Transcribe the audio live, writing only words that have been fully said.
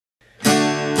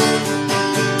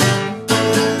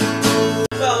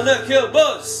Look, kill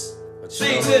Buzz.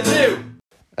 3, 2, 2.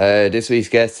 This week's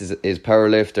guest is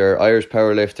powerlifter, Irish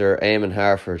powerlifter Eamon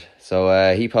Harford.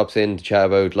 So he pops in to chat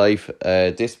about life,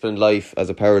 disciplined life as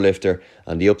a powerlifter,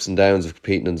 and the ups and downs of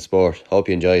competing in the sport. Hope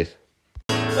you enjoy it.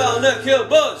 Look, kill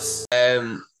Buzz.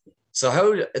 So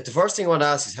the first thing I want to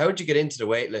ask is, how did you get into the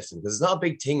weightlifting? Because it's not a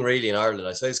big thing really in Ireland.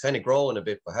 I saw it's kind of growing a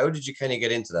bit, but how did you kind of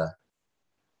get into that?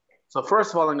 So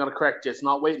first of all, I'm going to correct you. It's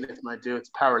not weightlifting I do, it's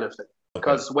powerlifting.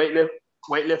 Because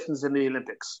weightlifting's in the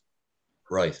Olympics.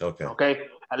 Right, okay. Okay,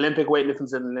 Olympic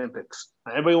weightlifting's in the Olympics.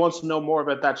 And anybody wants to know more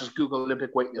about that, just Google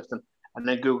Olympic weightlifting and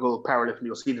then Google powerlifting.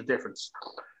 You'll see the difference.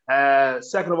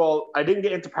 Second of all, I didn't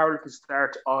get into powerlifting to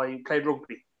start. I played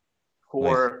rugby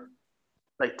for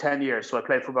like 10 years. So I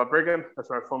played for Balbriggan, that's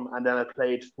where I'm from, and then I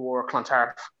played for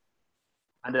Clontarf,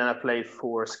 and then I played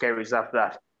for Skerries after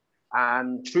that.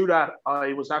 And through that,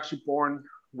 I was actually born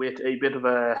with a bit of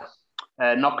a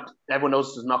everyone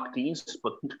knows it's knock knees,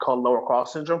 but called lower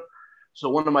cross syndrome. So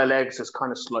one of my legs is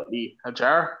kind of slightly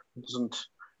ajar.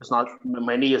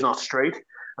 My knee is not straight.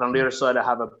 And on the other side, I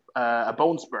have a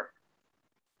bone spur.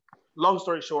 Long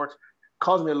story short,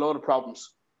 caused me a lot of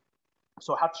problems.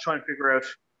 So I had to try and figure out,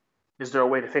 is there a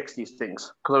way to fix these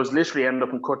things? Because I was literally ending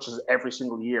up in crutches every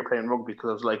single year playing rugby because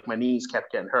I was like, my knees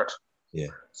kept getting hurt. Yeah.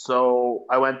 So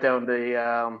I went down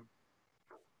the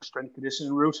strength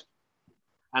conditioning route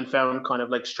and found kind of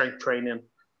like strength training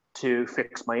to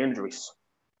fix my injuries.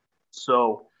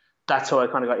 So that's how I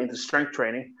kind of got into strength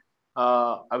training.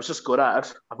 I was just good at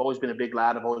it. I've always been a big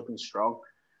lad. I've always been strong.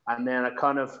 And then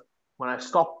when I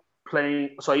stopped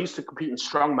playing, so I used to compete in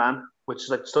strongman, which is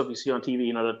like the stuff you see on TV,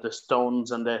 you know, the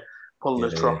stones and the pulling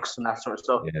the trucks and that sort of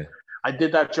stuff. Yeah. I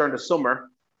did that during the summer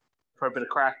for a bit of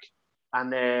crack.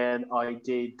 And then I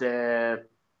did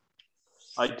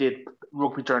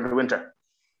rugby during the winter.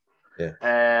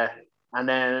 Yeah. And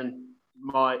then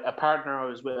a partner I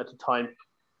was with at the time,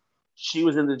 she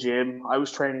was in the gym. I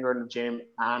was training her in the gym,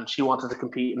 and she wanted to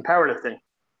compete in powerlifting.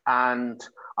 And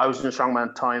I was in strongman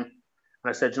at the time. And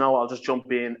I said, you know what, I'll just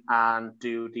jump in and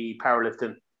do the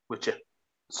powerlifting with you.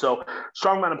 So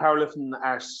strongman and powerlifting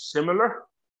are similar.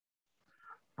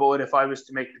 But if I was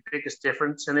to make the biggest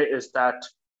difference in it, is that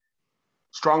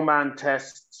strongman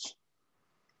tests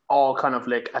all kind of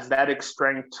like athletic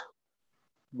strength,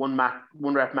 one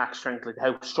rep max strength, like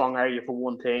how strong are you for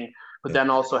one thing, but then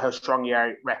also how strong you are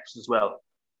at reps as well.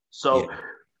 So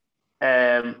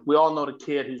we all know the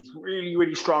kid who's really,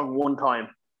 really strong one time,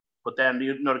 but then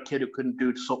you know the kid who couldn't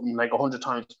do something like 100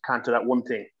 times, can't do that one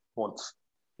thing once.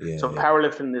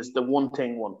 Powerlifting is the one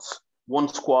thing once. One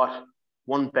squat,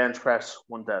 one bench press,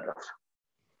 one deadlift.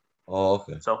 Oh,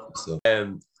 okay. So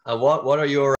and what are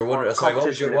your what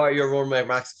are your run rate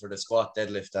max for the squat,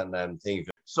 deadlift, and thing?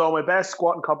 So my best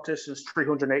squat in competition is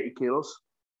 380 kilos.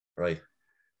 Right.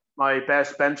 My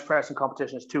best bench press in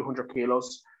competition is 200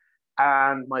 kilos.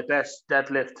 And my best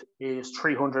deadlift is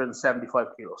 375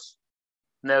 kilos.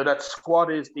 Now, that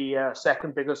squat is the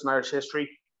second biggest in Irish history.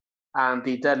 And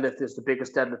the deadlift is the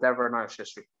biggest deadlift ever in Irish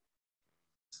history.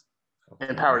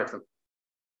 In powerlifting.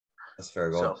 That's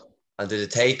very good. And did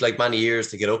it take like many years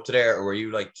to get up to there? Or were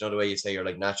you like, you know the way you say you're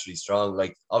like naturally strong?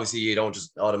 Like, obviously you don't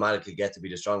just automatically get to be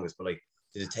the strongest, but like,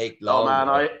 did it take long? Oh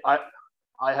man,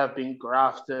 I have been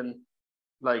grafting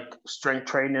like strength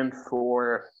training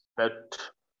for about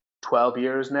 12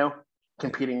 years now,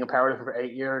 competing in powerlifting for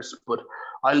 8 years, but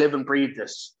I live and breathe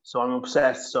this, so I'm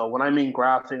obsessed. So when I mean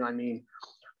grafting, I mean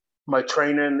my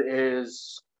training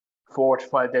is 4 to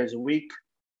 5 days a week,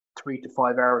 3 to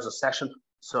 5 hours a session.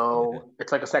 So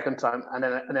it's like a second time, and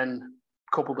then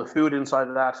couple the food inside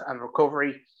of that and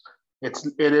recovery. It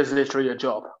is literally a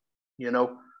job, you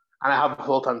know. And I have a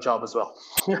full-time job as well.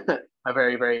 I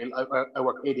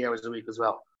work 80 hours a week as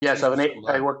well. Yes, I'm an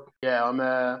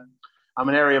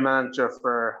area manager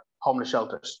for homeless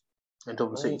shelters in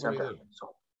Dublin City Centre.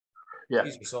 So, yeah.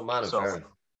 So man,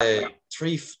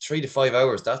 3 to 5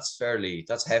 hours. That's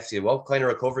hefty. What kind of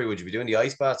recovery would you be doing? The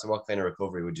ice baths, or what kind of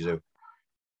recovery would you do?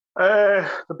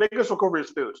 The biggest recovery is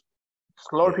food.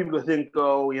 A lot of people think,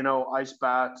 oh, you know, ice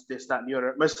baths, this, that, and the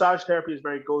other. Massage therapy is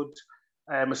very good.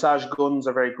 Massage guns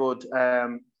are very good.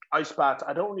 Ice baths,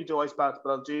 I don't really do ice baths, but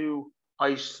I'll do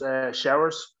ice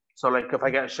showers. So like if I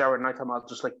get a shower at night time, I'll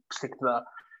just like stick to that.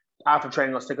 After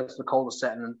training, I'll stick it to the coldest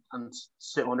setting and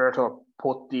sit under it, or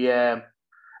put the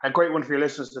a great one for your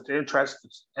listeners if they're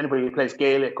interested. Anybody who plays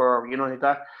Gaelic or you know like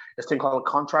that, this thing called a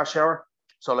contrast shower.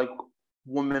 So like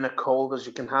 1 minute cold as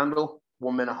you can handle,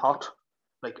 1 minute hot,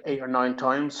 like 8 or 9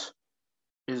 times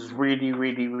is really,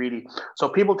 really, really. So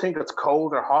people think it's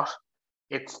cold or hot.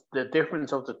 It's the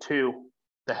difference of the two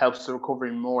that helps the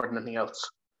recovery more than anything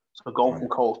else. So going from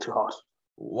cold to hot.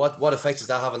 what effect does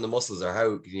that have on the muscles, or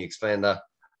how can you explain that?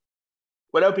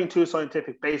 Without being too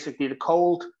scientific, basically the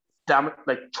cold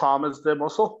traumas the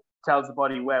muscle, tells the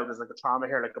body, wow, there's like a trauma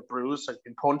here, like a bruise, like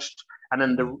been punched, and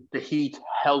then the heat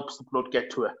helps the blood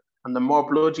get to it. And the more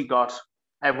blood you got,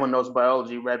 everyone knows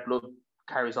biology, red blood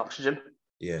carries oxygen.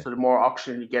 Yeah. So the more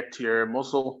oxygen you get to your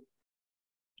muscle,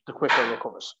 the quicker it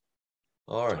recovers.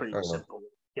 All right. Pretty simple.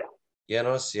 Yeah. Yeah,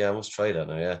 no, I must try that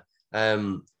now, yeah.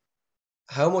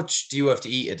 How much do you have to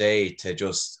eat a day to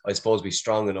just, I suppose, be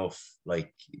strong enough?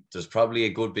 Like, there's probably a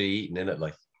good bit of eating in it,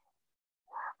 like.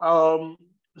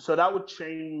 So that would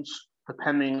change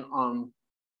depending on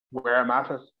where I'm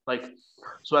at. Like,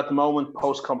 so at the moment,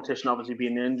 post competition, obviously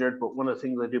being injured, but one of the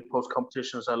things I do post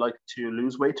competition is I like to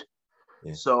lose weight.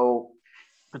 Yeah. So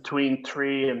between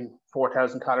 3,000 and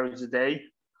 4,000 calories a day.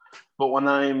 But when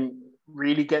I'm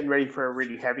really getting ready for a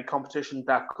really heavy competition,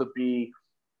 that could be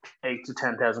 8,000 to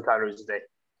 10,000 calories a day.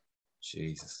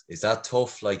 Jesus, is that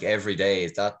tough? Like every day,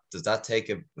 does that take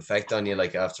an effect on you?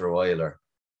 Like after a while, or?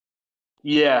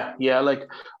 Yeah. Like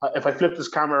if I flip this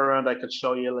camera around, I could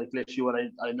show you like literally what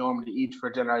I normally eat for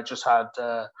dinner. I just had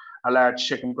a large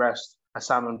chicken breast, a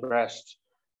salmon breast,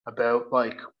 about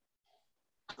like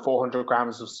 400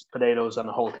 grams of potatoes, and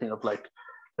a whole thing of like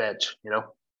veg.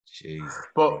 Jesus.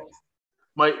 But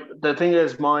the thing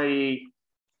is, my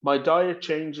diet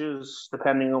changes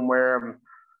depending on where I'm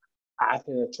at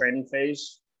in a training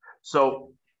phase.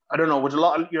 So I don't know, would a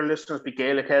lot of your listeners be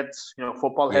Gaelic heads,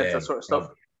 football heads, that sort of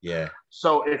stuff? Yeah.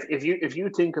 So if you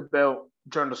think about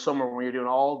during the summer when you're doing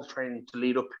all the training to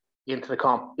lead up into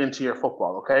into your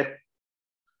football, okay?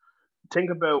 Think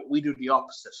about, we do the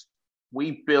opposite.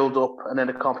 We build up, and then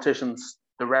the competition's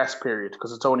the rest period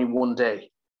because it's only one day.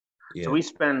 Yeah. So we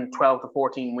spend 12 to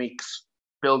 14 weeks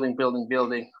building.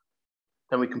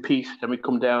 Then we compete, then we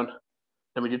come down.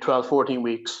 Then we do 12, 14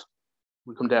 weeks,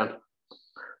 we come down.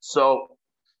 So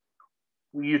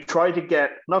you try to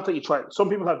get, not that you try, some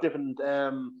people have different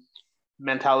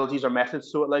mentalities or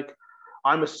methods to it. Like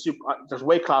there's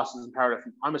weight classes in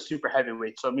powerlifting. I'm a super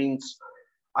heavyweight, so it means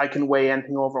I can weigh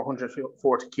anything over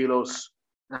 140 kilos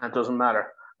and it doesn't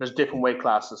matter. There's different weight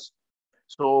classes.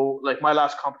 So like my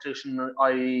last competition,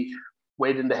 I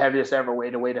weighed in the heaviest ever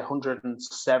weight. I weighed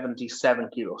 177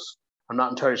 kilos. I'm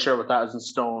not entirely sure what that is in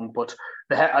stone, but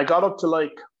I got up to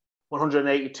like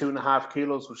 182.5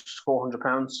 kilos, which is 400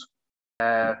 pounds.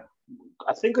 I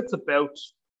think it's about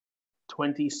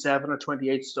 27 or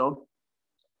 28 stone.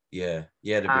 Yeah.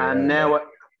 And now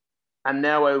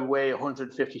I weigh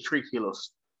 153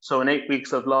 kilos. So in 8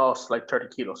 weeks, I've lost like 30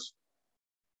 kilos.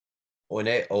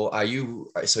 Are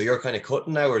you? So you're kind of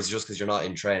cutting now, or is it just because you're not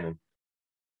in training?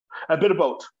 A bit of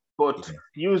both, but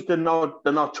use the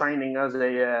not training as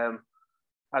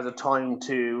a time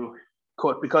to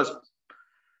cut, because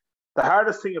the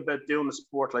hardest thing about doing a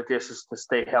sport like this is to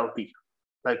stay healthy.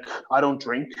 Like, I don't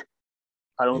drink,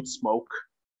 I don't smoke,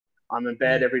 I'm in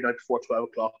bed every night before 12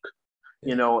 o'clock.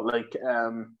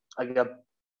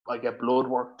 I get blood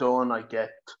work done. I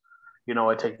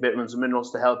take vitamins and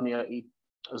minerals to help me. I eat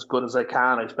as good as I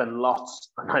can. I spend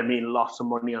lots of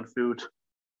money on food.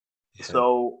 Yeah.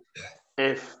 So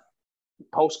if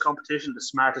post-competition, the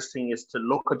smartest thing is to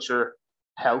look at your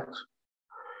health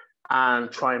and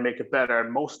try and make it better.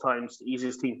 And most times, the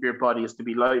easiest thing for your body is to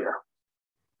be lighter.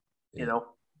 Yeah.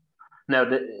 Now,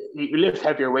 you lift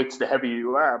heavier weights the heavier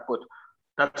you are, but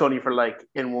that's only for like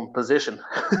in one position.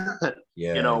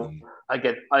 Yeah. I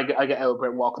get out of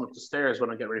bed walking up the stairs when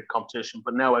I get ready for competition,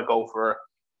 but now I go for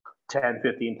 10,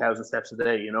 15,000 steps a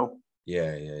day,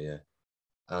 Yeah.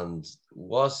 And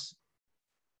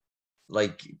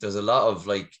there's a lot of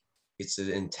it's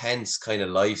an intense kind of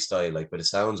lifestyle, by the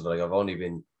sounds of it. I've only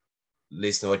been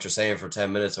listening to what you're saying for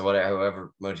 10 minutes or whatever,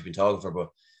 however much you've been talking for, but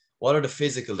what are the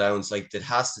physical downs that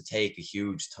has to take a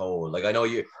huge toll? I know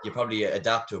you probably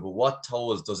adapt to it, but what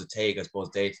tolls does it take, I suppose,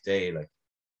 day to day?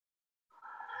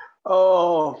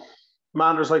 Oh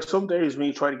man, there's some days when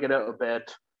you try to get out of bed.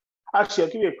 Actually,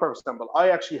 I'll give you a perfect example. I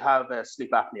actually have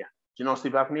sleep apnea. Do you know what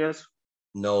sleep apnea is?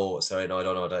 No, sorry, no, I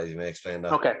don't know what that is. You may explain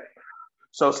that. Okay.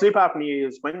 So sleep apnea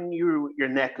is when your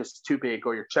neck is too big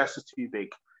or your chest is too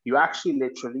big. You actually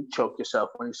literally choke yourself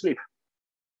when you sleep.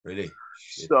 Really?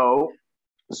 Shit.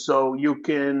 So you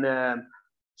can.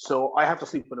 So I have to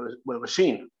sleep with a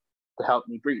machine to help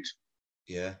me breathe.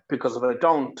 Yeah. Because if I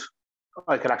don't,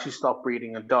 I could actually stop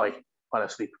breathing and die while I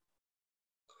sleep.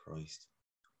 Christ.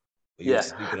 You have to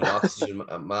sleep with an oxygen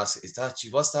mask.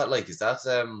 What's that like? Is that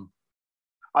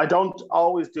I don't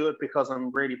always do it because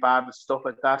I'm really bad with stuff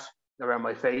like that around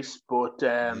my face, but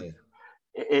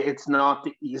it's not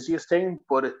the easiest thing,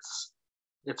 but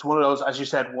it's one of those, as you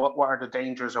said, what are the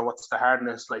dangers or what's the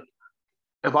hardness?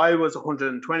 if I was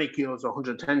 120 kilos or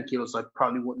 110 kilos, I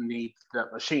probably wouldn't need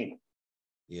that machine.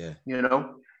 Yeah. You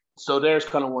know? So there's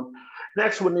kind of one.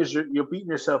 Next one is you're beating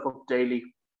yourself up daily.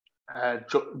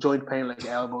 Joint pain like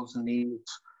elbows and knees,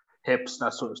 hips,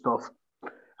 that sort of stuff.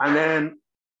 And then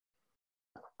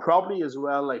probably as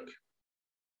well, like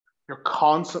you're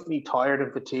constantly tired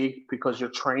and fatigued because you're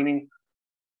training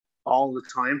all the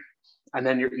time, and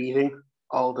then you're eating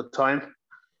all the time,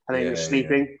 and then you're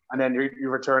sleeping, and then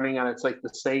you're returning, and it's like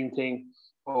the same thing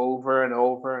over and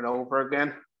over and over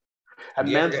again.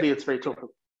 And mentally, it's very tough.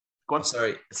 Go on.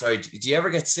 Sorry. Do you ever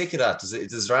get sick of that?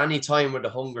 Is there any time where the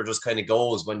hunger just kind of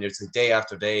goes when it's like day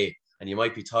after day, and you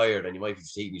might be tired and you might be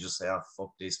fatigued, and you just say, "Oh,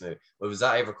 fuck this now"? But does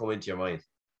that ever come into your mind?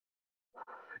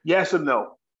 Yes and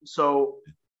no. So,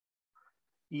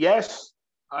 yes,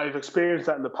 I've experienced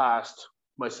that in the past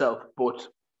myself, but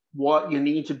what you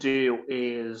need to do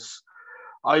is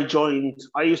I used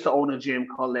to own a gym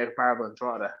called Lake Barbara in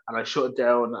Drogheda, and I shut it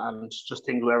down and just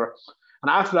things, whatever. And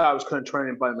after that, I was kind of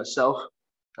training by myself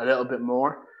a little bit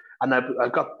more. And I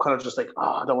got kind of just like,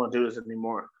 I don't want to do this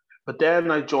anymore. But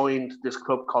then I joined this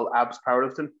club called Abs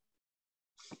Powerlifting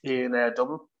in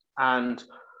Dublin. And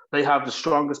they have the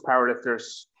strongest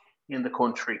powerlifters in the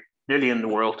country, nearly in the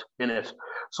world, in it.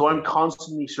 So I'm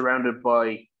constantly surrounded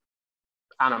by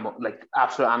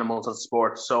absolute animals of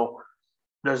sport. So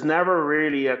there's never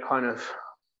really a kind of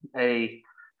a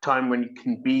time when you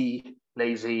can be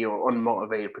lazy or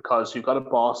unmotivated, because you've got a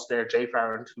boss there, Jay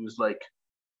Farrand, who's like,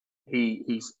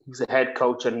 he's a head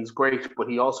coach and he's great, but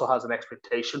he also has an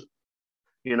expectation,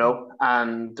 you know.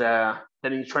 And then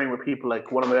you train with people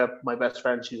like one of my best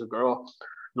friends, she's a girl,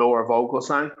 Laura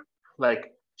Vogelsang.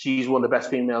 Like, she's one of the best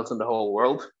females in the whole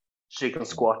world. She can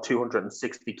squat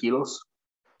 260 kilos.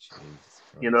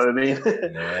 You know what I mean?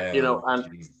 Yeah, you know,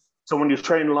 and so when you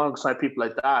train alongside people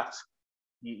like that,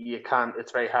 you can't,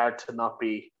 it's very hard to not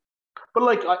be. But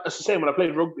like, it's the same when I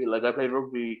played rugby. Like, I played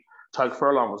rugby, Tadhg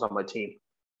Furlong was on my team.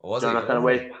 Was that kind of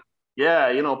way? Yeah,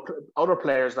 you know, other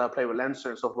players that I play with Leinster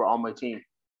and stuff were on my team.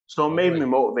 So it made me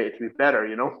motivated to be better,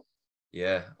 you know?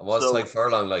 Yeah. And what's Tadhg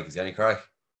Furlong like? Is he any crack?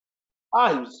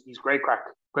 He's great crack.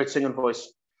 Great singing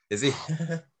voice. Is he?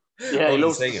 Yeah, he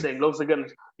loves to sing, loves to get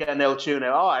an L tune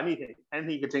out. Anything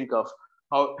you could think of.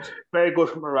 Oh, very good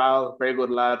for morale, very good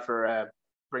lad for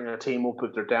bringing a team up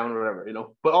if they're down or whatever, you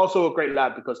know. But also a great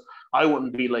lad, because I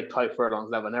wouldn't be like Tadhg Furlong's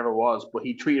level, I never was, but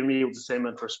he treated me with the same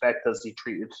amount of respect as he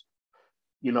treated,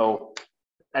 you know,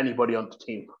 anybody on the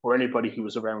team or anybody he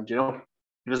was around, you know.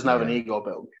 He doesn't have an ego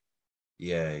about him.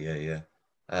 Yeah.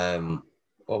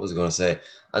 What was I going to say?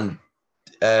 And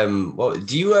what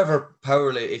do you ever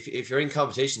powerlift? If you're in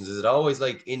competitions, is it always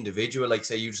like individual, like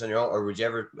say you just on your own, or would you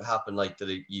ever happen like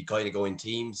that you kind of go in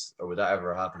teams, or would that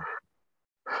ever happen?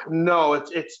 No,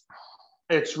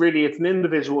 it's really, it's an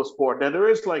individual sport. Now there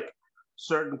is like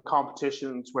certain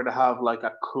competitions where they have like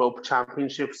a club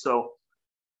championship. So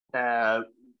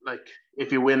like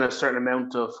if you win a certain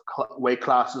amount of weight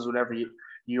classes, whatever,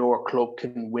 your club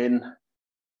can win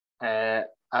an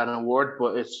award,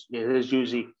 but it is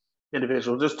usually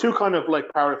individual. There's two kind of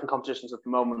like powerlifting competitions at the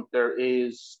moment. There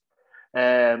is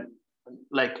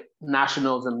like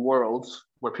nationals and worlds,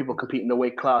 where people compete in the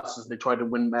weight classes, they try to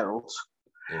win medals.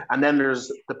 Yeah. And then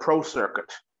there's the pro circuit,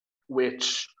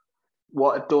 which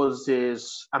what it does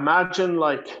is, imagine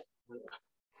like,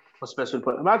 what's the best way to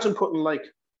put it? Imagine putting like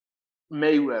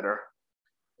Mayweather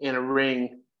in a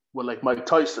ring with like Mike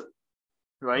Tyson,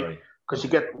 right? Because you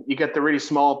get the really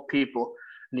small people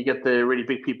and you get the really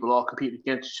big people all competing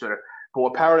against each other. But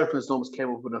what powerlifting has done is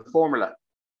came up with a formula.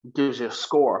 It gives you a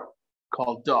score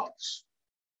called DOTS.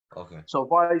 Okay. So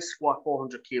if I squat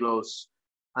 400 kilos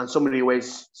and somebody who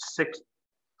weighs 60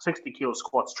 kilos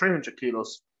squats 300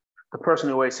 kilos, the person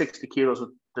who weighs 60 kilos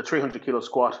with the 300 kilo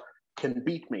squat can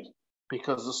beat me,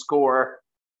 because the score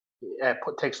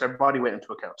takes their body weight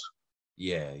into account.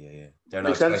 Yeah. They're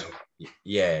Make sense?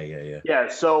 Yeah.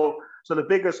 So the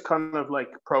biggest kind of like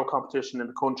pro competition in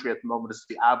the country at the moment is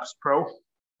the Abs Pro,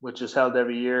 which is held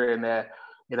every year in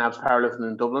Abs Powerlifting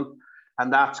in Dublin,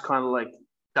 and that's kind of like,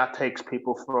 that takes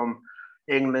people from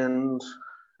England,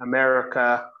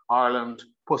 America, Ireland,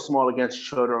 puts them all against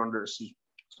each other under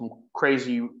some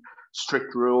crazy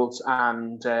strict rules,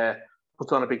 and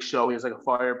puts on a big show. He has like a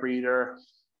fire breather,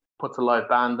 puts a live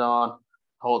band on, the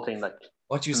whole thing. Like,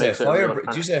 what you say?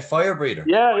 Did you say a fire breather?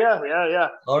 Yeah.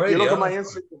 Already. If you look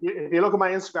at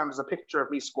my Instagram, there's a picture of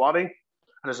me squatting,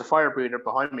 and there's a fire breather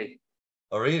behind me.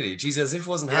 Oh really? Jesus, if it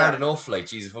wasn't hard enough, like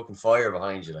Jesus, fucking fire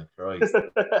behind you, like Christ.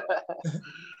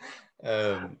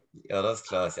 Yeah, that's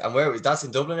class. And that's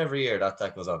in Dublin every year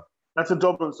that goes on. That's in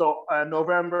Dublin. So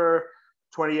November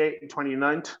 28th and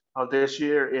 29th of this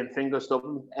year in Finglas,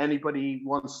 Dublin. Anybody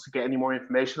wants to get any more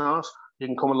information on us, you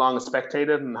can come along and spectate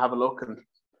it and have a look and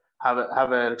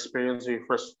have an experience of your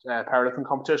first powerlifting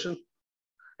competition.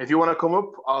 If you want to come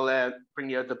up, I'll bring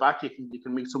you out the back. You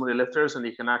can meet some of the lifters and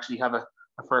you can actually have a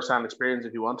first-hand experience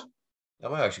if you want. I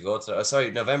might actually go to.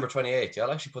 Sorry, November 28th. Yeah,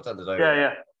 I'll actually put that in the diary.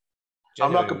 Yeah.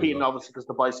 I'm not competing well. obviously because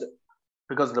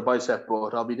of the bicep,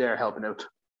 but I'll be there helping out.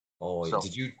 Oh, so.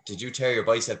 Did you tear your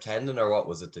bicep tendon or what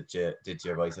was it that you did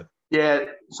your bicep? Yeah,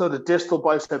 so the distal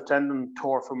bicep tendon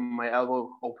tore from my elbow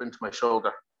up into my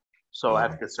shoulder, so I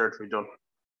had to get surgery done.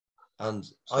 And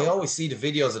I always see the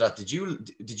videos of that. Did you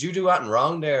do anything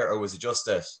wrong there, or was it just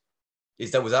that?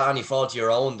 Was that any fault of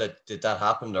your own that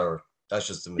happened, or that's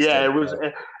just a mistake? Yeah,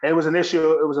 it was an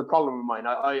issue. It was a problem of mine.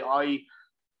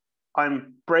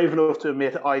 I'm brave enough to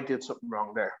admit I did something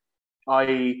wrong there.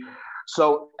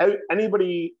 So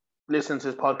anybody listening to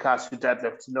this podcast who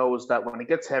deadlifts knows that when it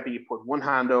gets heavy, you put one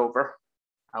hand over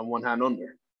and one hand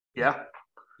under. Yeah.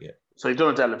 So you've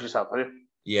done a deadlift yourself, have you?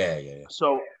 Yeah.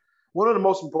 So one of the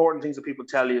most important things that people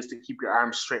tell you is to keep your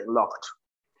arms straight and locked.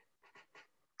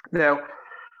 Now,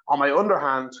 on my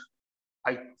underhand,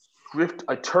 I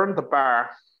turned the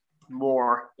bar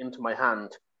more into my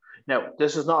hand. Now,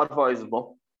 this is not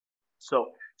advisable.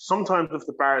 So sometimes if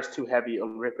the bar is too heavy, it'll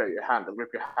rip out your hand. It'll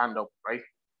rip your hand up, right?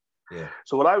 Yeah.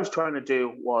 So what I was trying to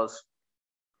do was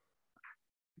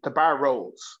the bar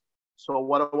rolls. So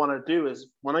what I want to do is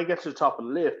when I get to the top of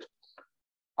the lift,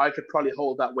 I could probably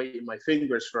hold that weight in my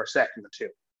fingers for a second or two. Yeah.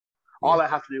 All I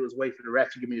have to do is wait for the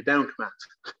ref to give me a down command.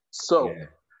 So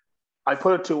I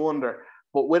put it to under,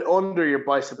 but with under, your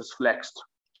bicep is flexed.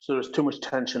 So there's too much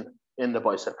tension in the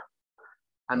bicep.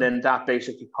 And then that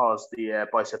basically caused the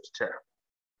bicep to tear.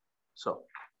 So.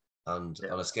 And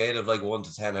on a scale of like 1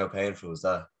 to 10, how painful was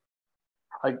that?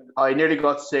 I nearly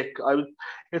got sick.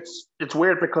 It's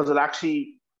weird because it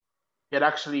actually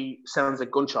sounds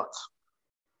like gunshots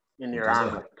in your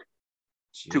arm. Like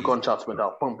 2 gunshots went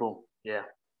off. Boom, boom. Yeah.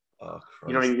 Oh,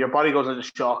 you know, your body goes into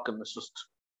shock, and it's just,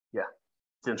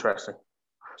 it's interesting.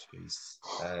 Jeez.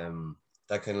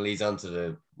 That kind of leads on to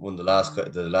the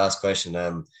last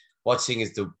question. What thing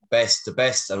is the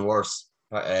best and worst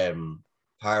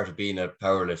part of being a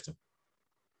powerlifter?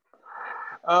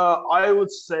 I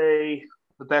would say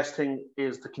the best thing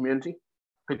is the community,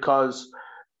 because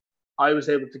I was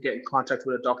able to get in contact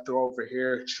with a doctor over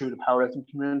here through the powerlifting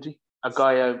community. A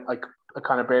guy I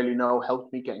kind of barely know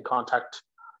helped me get in contact.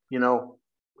 You know,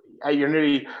 you're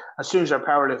nearly, as soon as you're a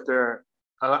powerlifter,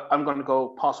 I'm going to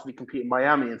go possibly compete in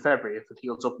Miami in February if it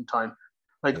heals up in time.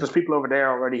 Like, there's people over there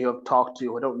already who I've talked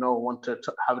to, I don't know, want to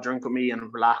have a drink with me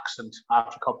and relax and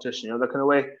after competition, you know, that kind of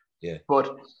way. Yeah.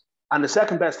 And the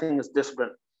second best thing is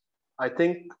discipline. I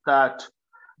think that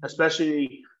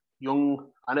especially young,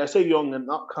 and I say young and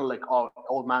not kind of like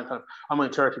old man kind of, I'm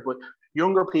only 30, but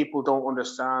younger people don't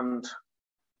understand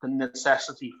the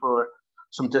necessity for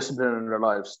some discipline in their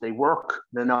lives. They work,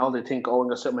 then all they think, I'm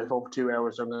going to sit on my phone for 2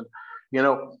 hours. I'm going to, you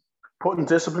know, putting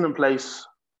discipline in place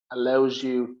allows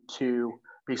you to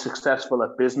be successful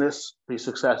at business, be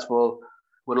successful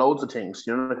with loads of things,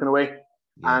 you know, that kind of way.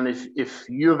 Yeah. And if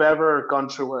you've ever gone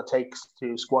through what it takes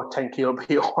to squat 10 kilo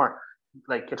PR,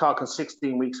 like you're talking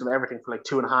 16 weeks of everything for like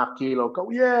 2.5 kilo,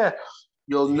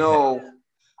 you'll know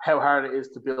how hard it is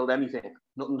to build anything.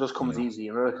 Nothing just comes easy,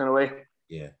 you know, that kind of way.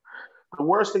 Yeah. The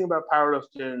worst thing about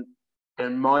powerlifting,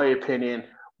 in my opinion,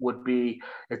 would be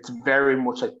it's very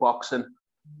much like boxing.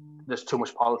 There's too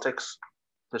much politics.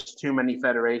 There's too many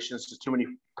federations. There's too many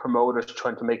promoters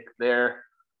trying to make their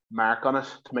mark on it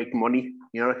to make money,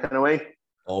 you know, that kind of way.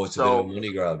 Oh, it's a bit of a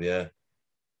money grab, yeah.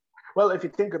 Well, if you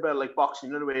think about like boxing,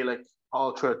 you know, the way like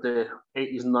all throughout the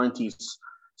 80s and 90s,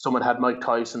 someone had Mike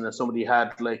Tyson and somebody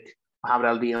had like Muhammad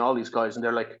Ali and all these guys, and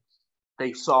they're like,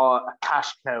 they saw a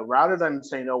cash cow rather than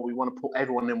saying, "Oh, we want to put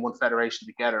everyone in one federation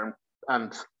together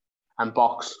and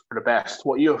box for the best."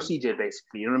 What UFC did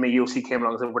basically, you know what I mean? UFC came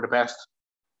along and said, "We're the best.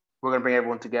 We're going to bring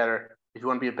everyone together. If you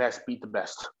want to be the best, beat the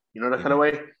best." You know, that kind of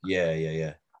way?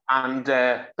 Yeah. And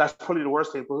that's probably the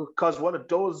worst thing, because what it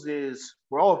does is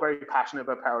we're all very passionate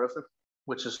about powerlifting,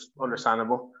 which is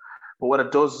understandable. But what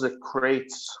it does is it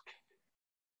creates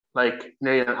like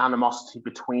nearly an animosity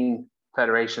between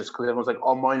federations, because everyone's like,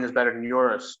 "Oh, mine is better than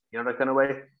yours," you know, that kind of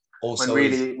way. Oh, when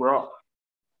really we're all.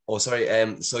 Oh, sorry.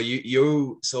 So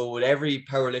would every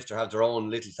powerlifter have their own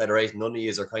little federation? None of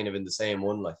you are kind of in the same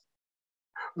one, like.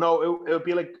 No, it would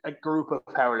be like a group of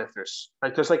powerlifters.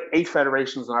 Like there's like 8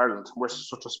 federations in Ireland. We're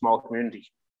such a small community.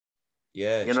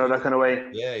 Yeah. You know, that kind of way.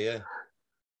 Yeah.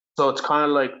 So it's kind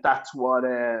of like that's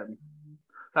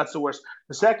the worst.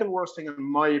 The second worst thing, in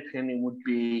my opinion, would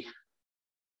be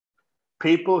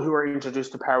people who are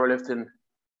introduced to powerlifting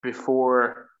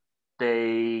before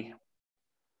they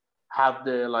have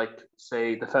the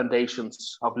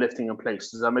foundations of lifting in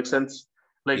place. Does that make sense?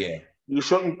 You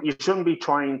shouldn't be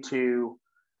trying to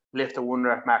lift a 1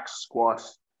 rep max squat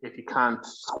if you can't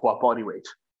squat body weight.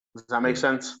 Does that make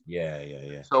sense?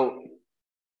 Yeah. So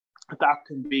that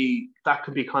can be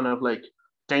kind of like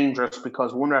dangerous,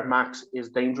 because 1 rep max is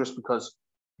dangerous because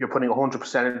you're putting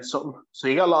 100% into something. So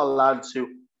you got a lot of lads who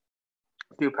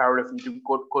do powerlifting, do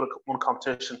good at one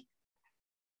competition.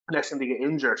 Next thing they get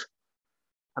injured,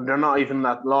 and they're not even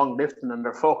that long lifting, and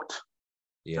they're fucked.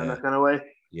 Yeah. In that kind of way.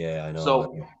 Yeah, I know.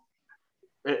 So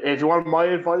if you want, my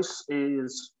advice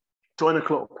is join a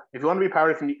club. If you want to be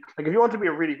powerlifting, like if you want to be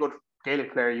a really good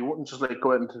Gaelic player, you wouldn't just like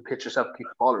go out into the pitch yourself and kick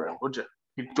the ball around, would you?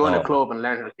 You'd join a club and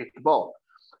learn how to kick the ball.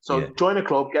 So join a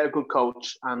club, get a good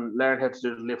coach, and learn how to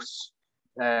do the lifts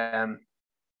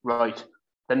right.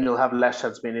 Then you'll have less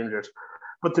chance of being injured.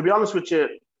 But to be honest with you,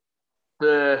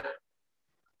 the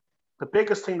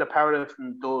biggest thing that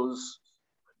powerlifting does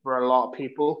for a lot of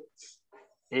people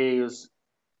is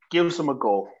gives them a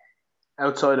goal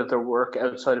outside of their work,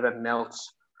 outside of anything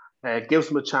else. Gives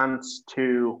them a chance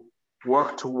to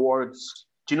work towards.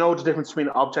 Do you know the difference between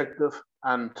objective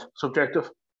and subjective?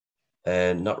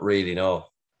 Not really, no.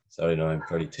 Sorry, no, I'm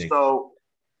pretty tick. So,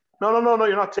 no,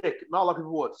 you're not tick. Not a lot of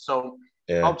people would. So,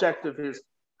 objective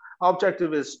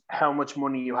is how much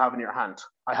money you have in your hand.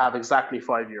 I have exactly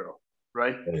 €5,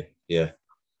 right? Yeah.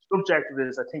 Subjective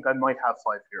is I think I might have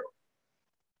 €5.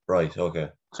 Right. Okay.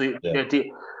 So,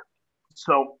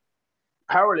 so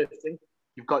powerlifting,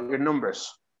 you've got your numbers.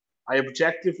 I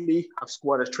objectively have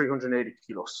squatted 380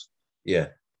 kilos. Yeah.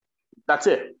 That's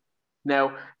it.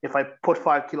 Now, if I put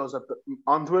 5 kilos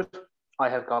onto it, I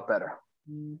have got better.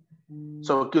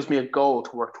 So it gives me a goal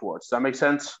to work towards. Does that make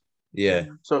sense? Yeah.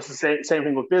 So it's the same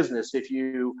thing with business. If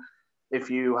you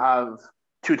have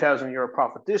 €2,000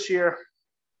 profit this year,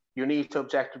 you need to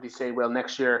objectively say, well,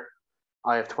 next year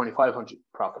I have 2,500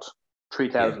 profit,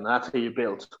 3,000. That's how you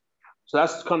build. So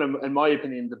that's kind of, in my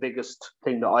opinion, the biggest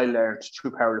thing that I learned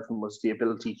through powerlifting was the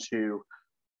ability to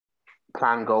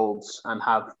plan goals and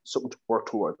have something to work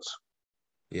towards.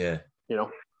 Yeah. You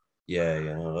know? Yeah,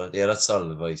 that's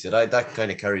solid advice. That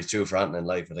kind of carries through for anything in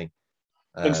life, I think.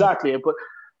 Exactly.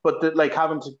 But like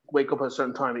having to wake up at a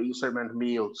certain time and eat a certain amount of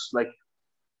meals. Like,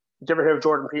 did you ever hear of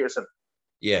Jordan Peterson?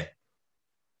 Yeah.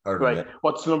 Right.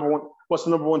 What's the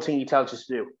number one thing he tells you to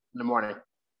do in the morning?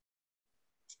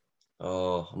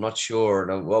 Oh, I'm not sure.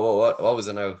 No, what was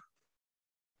it now?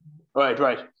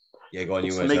 Right. Yeah, go on.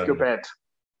 You make your bed.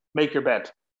 Make your bed.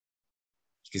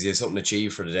 Because you have something to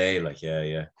achieve for the day. Like,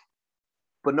 yeah.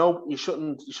 But no, you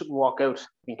shouldn't walk out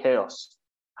in chaos.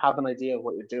 Have an idea of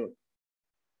what you're doing.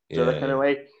 So that kind of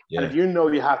way. Yeah. And if you know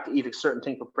you have to eat a certain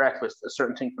thing for breakfast, a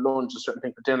certain thing for lunch, a certain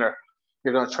thing for dinner,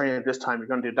 you're going to train at this time, you're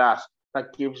going to do that.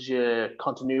 That gives you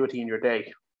continuity in your day.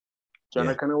 Do you know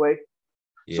that kind of way?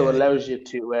 Yeah. So it allows you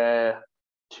to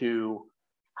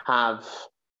have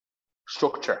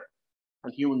structure,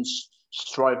 and humans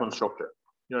strive on structure.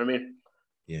 You know what I mean?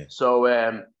 Yeah. So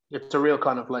it's a real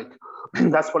kind of like,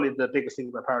 that's probably the biggest thing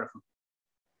about powerlifting.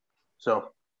 So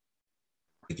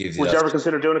would you ever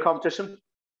consider doing a competition?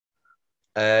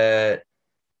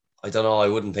 I don't know. I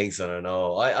wouldn't think so.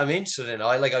 No, I'm interested in.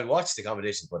 I'd watch the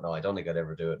competitions, but no, I don't think I'd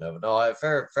ever do it now. But no,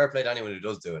 fair play to anyone who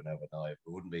does do it now. But no, it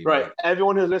wouldn't be right.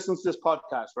 Everyone who listens to this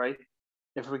podcast, right?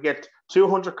 If we get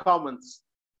 200 comments,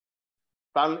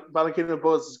 Ballykillen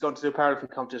Buzz is going to do a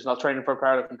powerlifting competition. I'll train him for a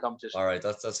powerlifting competition. All right,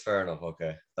 that's fair enough.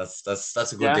 Okay, that's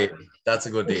a good deal. That's a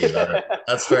good deal. Right.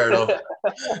 That's fair enough.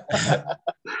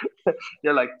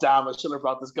 You're like, damn, I should have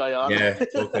brought this guy on. Yeah,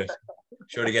 okay.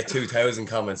 Sure to get 2,000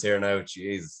 comments here now.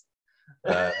 Jeez.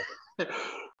 I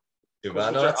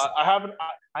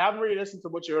haven't really listened to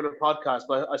much of your other podcasts,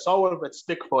 but I saw one about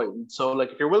stick fighting. So,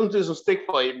 like, if you're willing to do some stick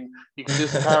fighting, you can do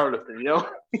some powerlifting, you know?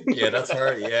 Yeah, that's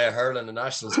hurling. Yeah, hurling, the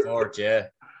national sport. Yeah,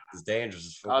 it's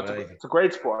dangerous. It's a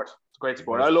great sport. It's a great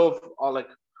sport. I love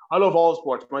all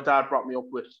sports. My dad brought me up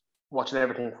with watching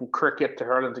everything from cricket to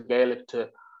hurling to Gaelic to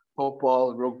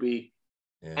football, rugby.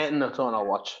 Anything that's on, I'll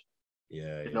watch.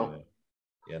 Yeah, you know.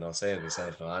 Yeah, no, say it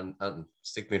myself. And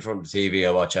stick me in front of the TV.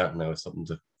 I watch out now. Something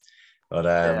to. But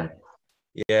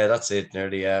yeah, that's it.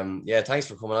 Nearly. Thanks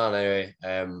for coming on. Anyway,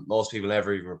 most people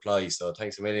never even reply, so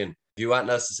thanks a million. If you want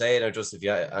else to say it, or just if you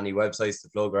have any websites to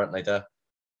plug or anything like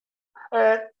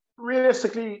that.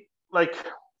 Realistically, like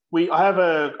I have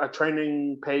a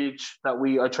training page that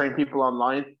I train people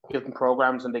online, give them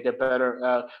programs, and they get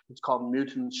better. It's called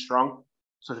Mutant Strong.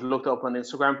 So if you look it up on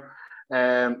Instagram.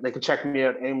 They can check me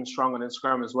out, Eamon Strong, on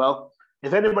Instagram as well.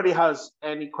 if anybody has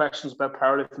any questions about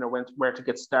powerlifting or where to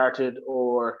get started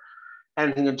or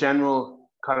anything in general,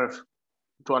 kind of, do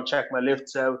you want to check my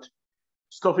lifts out,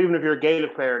 stuff, even if you're a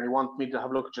Gaelic player and you want me to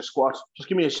have a look at your squat, just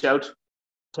give me a shout.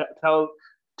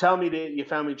 Tell me that you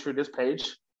found me through this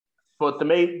page. But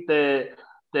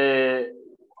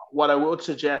what I would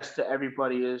suggest to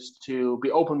everybody is to be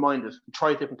open-minded,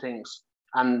 try different things,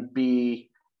 and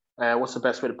be, what's the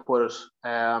best way to put it?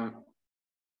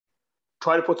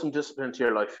 Try to put some discipline into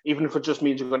your life, even if it just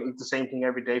means you're going to eat the same thing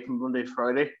every day from Monday to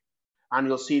Friday, and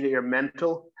you'll see that your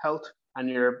mental health and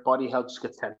your body health just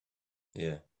gets 10.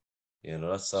 Yeah, no,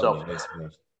 that's solid.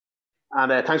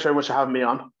 And thanks very much for having me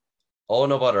on. Oh,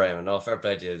 no bother, Eamon. No, fair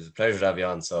play to you. It's a pleasure to have you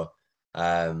on. So,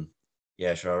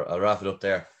 yeah, sure, I'll wrap it up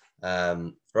there.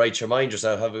 Right, sure, mind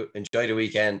yourself. Enjoy the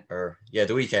weekend,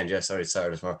 the weekend. Yeah, sorry, it's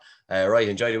Saturday tomorrow. Right,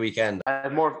 enjoy the weekend. I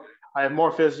have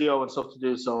more physio and stuff to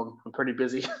do, so I'm pretty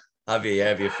busy. Have you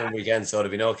a fun weekend? So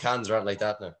there'll be no cans or anything like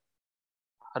that now.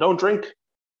 I don't drink.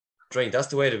 That's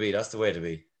the way to be. That's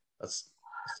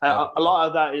a lot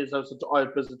of that is I was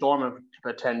a doorman for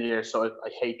about 10 years, so I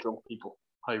hate drunk people.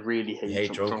 I really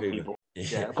hate drunk people.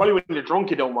 Yeah, probably when you're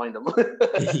drunk, you don't mind them.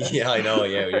 Yeah, I know.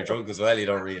 Yeah, when you're drunk as well, you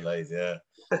don't realise. Yeah.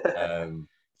 Right,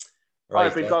 all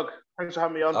right, big dog. Thanks for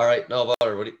having me on. All right, no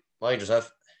bother, buddy. Mind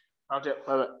yourself. Okay,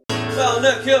 bye. Foul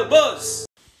Net Kill Buzz.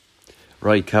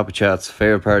 Right, Kappa Chats,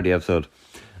 favourite part of the episode.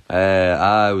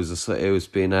 It was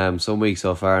been some weeks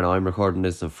so far, and I'm recording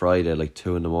this on Friday, like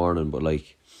 2 a.m. But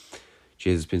like,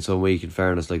 geez, it's been some week in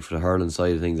fairness, like for the hurling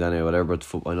side of things anyway. Whatever.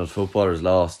 I know the footballers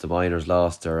lost, the miners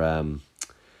lost, they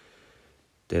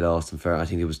lost in fair. I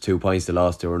think it was 2 points they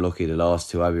lost. They were unlucky. They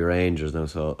lost to Abbey Rangers now.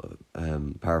 So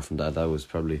apart from that was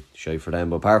probably shy for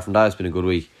them. But apart from that, it's been a good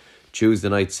week. Tuesday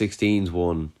night, 16s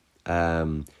won.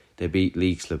 They beat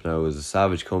Leixlip now. It was a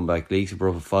savage comeback. Leixlip were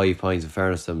up by 5 points in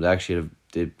fairness to them.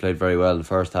 They played very well in the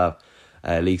first half.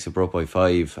 Leixlip were up by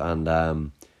 5, and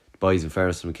the boys in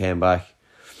fairness to them came back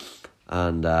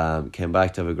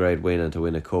to have a great win and to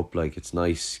win a cup. Like, it's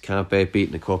nice. Can't beat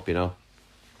beating a cup, you know.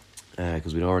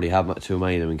 Because we don't already have too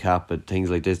many of them in cap, but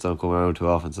things like this don't come around too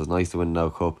often, so it's nice to win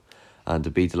no cup, and to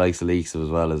beat the likes of Leixlip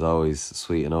as well is always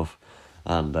sweet enough.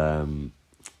 And and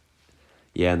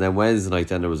then Wednesday night,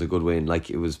 then there was a good win.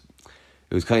 Like, it was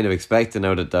kind of expected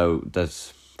now that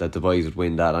the boys would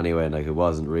win that anyway. And like, it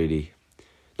wasn't really,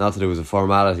 not that it was a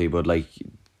formality, but like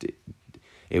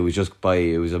it was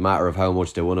a matter of how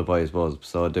much they won it by, I suppose.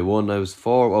 So they won. It was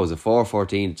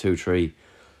 4-14, 2-3.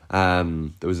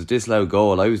 There was a disallowed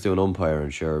goal. I was doing umpire,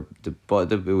 and sure,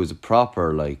 it was a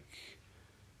proper, like,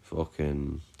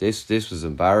 fucking, this was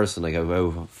embarrassing, like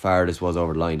how far this was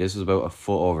over the line. This was about a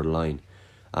foot over the line,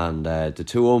 and the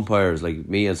two umpires, like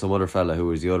me and some other fella who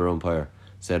was the other umpire,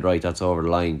 said, right, that's over the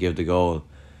line, give the goal.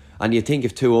 And you'd think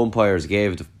if two umpires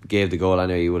gave the goal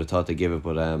anyway, you would have thought they'd give it,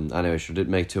 but anyway, sure,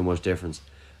 didn't make too much difference.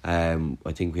 I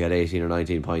think we had 18 or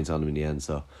 19 points on them in the end,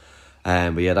 so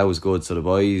but yeah, that was good. So the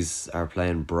boys are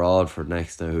playing Broadford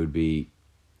next now, who'd be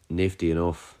nifty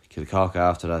enough. Kilcock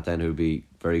after that then, who'd be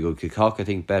very good. Kilcock, I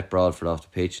think, bet Broadford off the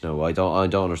pitch now. I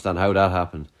don't understand how that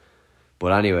happened,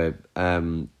 but anyway,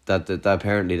 that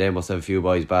apparently they must have a few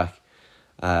boys back.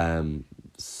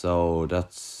 So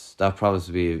that promises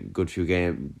to be a good few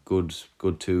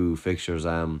good 2 fixtures.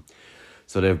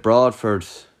 So they've Broadford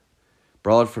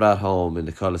at home in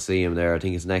the Coliseum there. I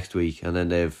think it's next week, and then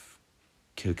they've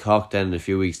Kilcock then in a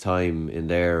few weeks' time in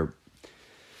the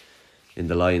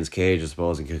Lions' Cage, I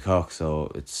suppose, in Kilcock.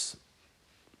 So it's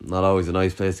not always a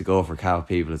nice place to go for Cap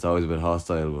people. It's always a bit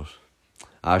hostile,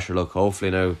 but sure, look,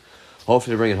 hopefully they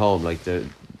bring it home. Like,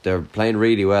 they're playing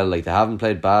really well. Like, they haven't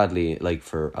played badly like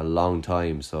for a long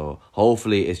time. So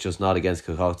hopefully it's just not against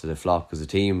Kilcock that they flop, because the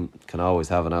team can always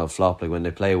have an out flop. Like, when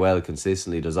they play well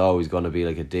consistently, there's always going to be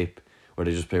like a dip where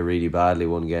they just play really badly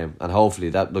one game, and hopefully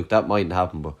that mightn't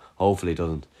happen, but hopefully it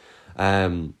doesn't.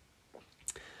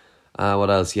 What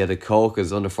else? Yeah, the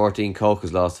Cocas, under 14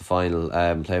 Cocas lost the final,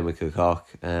 playing with Kilcock.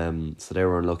 So they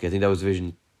were unlucky. I think that was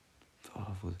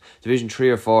Division 3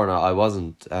 or 4 now. I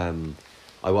wasn't at it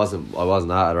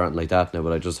or anything like that now,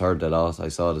 but I just heard they lost. I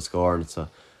saw the score, and so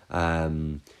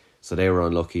they were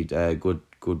unlucky. Good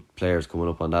players coming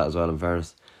up on that as well, in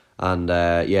fairness. And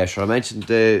sure, I mentioned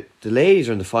the ladies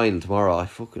are in the final tomorrow. I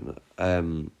was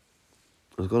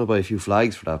going to buy a few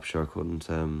flags for that, but sure I couldn't.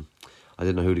 I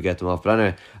didn't know who to get them off. But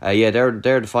anyway, they're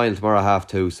the final tomorrow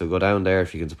 2:30, so go down there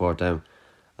if you can support them.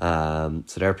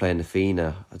 So they're playing the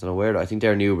FINA. I don't know where. I think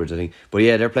they're Newbridge, I think. But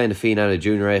yeah, they're playing the FINA in the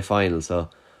Junior A final. So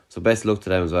best of luck to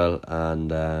them as well.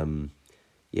 And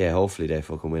hopefully they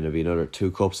fucking win. It'll be another 2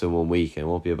 cups in 1 week, and it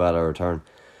won't be a bad return.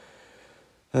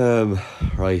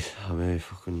 Right, I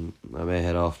may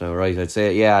head off now. Right, I'd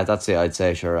say, yeah, that's it. I'd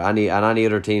say, sure. Any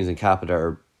other teams in Kappa that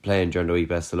are playing during the week,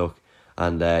 best of luck.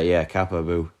 And yeah, Kappa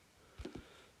boo.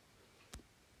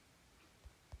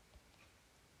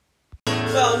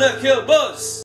 Found that kill buzz.